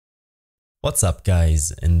What's up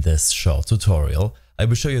guys, in this short tutorial I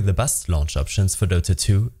will show you the best launch options for Dota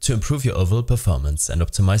 2 to improve your overall performance and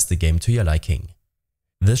optimize the game to your liking.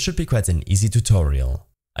 This should be quite an easy tutorial.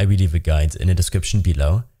 I will leave a guide in the description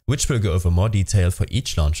below, which will go over more detail for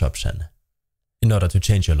each launch option. In order to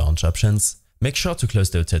change your launch options, make sure to close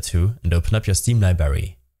Dota 2 and open up your Steam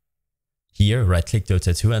library. Here right-click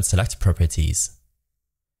Dota 2 and select Properties.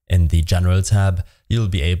 In the General tab, you'll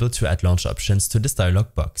be able to add launch options to this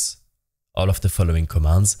dialog box. All of the following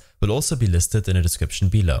commands will also be listed in the description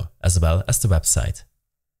below, as well as the website.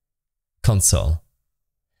 Console.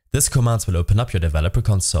 This command will open up your developer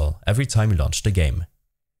console every time you launch the game.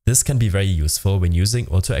 This can be very useful when using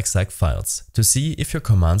AutoExec files to see if your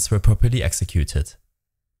commands were properly executed.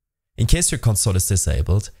 In case your console is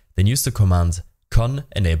disabled, then use the command con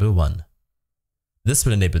enable 1. This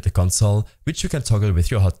will enable the console, which you can toggle with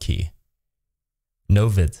your hotkey. No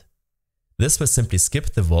vid. This will simply skip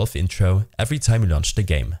the Valve intro every time you launch the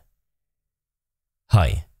game.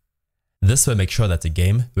 High. This will make sure that the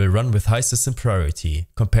game will run with high system priority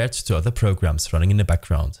compared to other programs running in the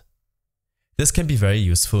background. This can be very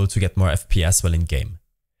useful to get more FPS while in game.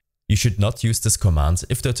 You should not use this command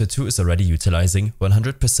if Dota 2 is already utilizing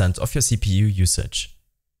 100% of your CPU usage.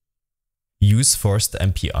 Use forced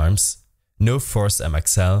MP arms, no forced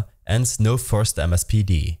MXL, and no forced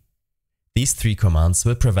MSPD. These three commands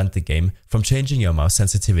will prevent the game from changing your mouse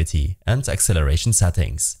sensitivity and acceleration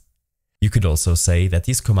settings. You could also say that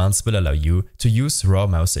these commands will allow you to use raw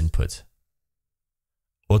mouse input.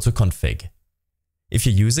 Autoconfig. If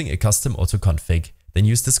you're using a custom autoconfig, then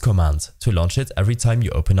use this command to launch it every time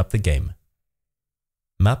you open up the game.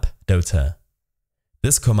 Map Dota.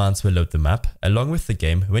 This command will load the map along with the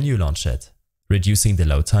game when you launch it, reducing the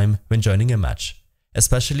load time when joining a match.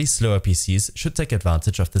 Especially slower PCs should take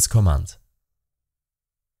advantage of this command.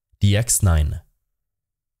 DX9.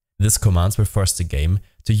 This command will force the game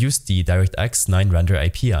to use the DirectX 9 render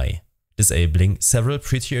API, disabling several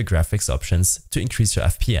prettier graphics options to increase your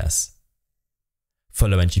FPS. For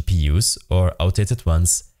low-end GPUs or outdated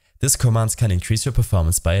ones, this command can increase your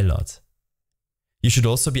performance by a lot. You should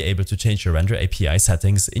also be able to change your render API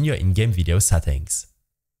settings in your in-game video settings.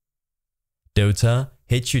 Dota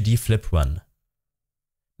HUD Flip 1.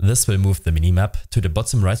 This will move the minimap to the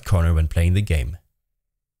bottom right corner when playing the game.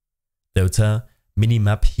 Dota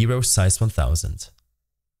Minimap Hero Size 1000.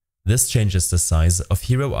 This changes the size of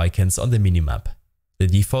hero icons on the minimap. The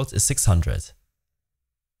default is 600.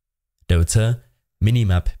 Dota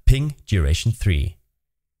Minimap Ping Duration 3.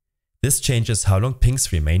 This changes how long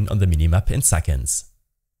pings remain on the minimap in seconds.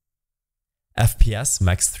 FPS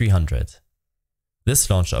Max 300. This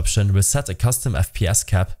launch option will set a custom FPS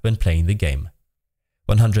cap when playing the game.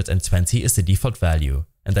 120 is the default value,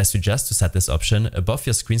 and I suggest to set this option above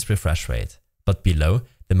your screen's refresh rate, but below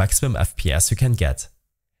the maximum FPS you can get.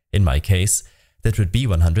 In my case, that would be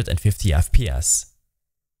 150 FPS.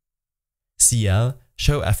 CL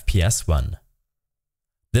Show FPS 1.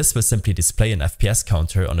 This will simply display an FPS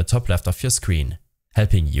counter on the top left of your screen,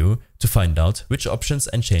 helping you to find out which options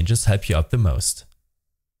and changes help you out the most.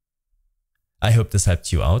 I hope this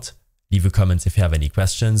helped you out. Leave a comment if you have any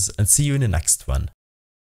questions, and see you in the next one.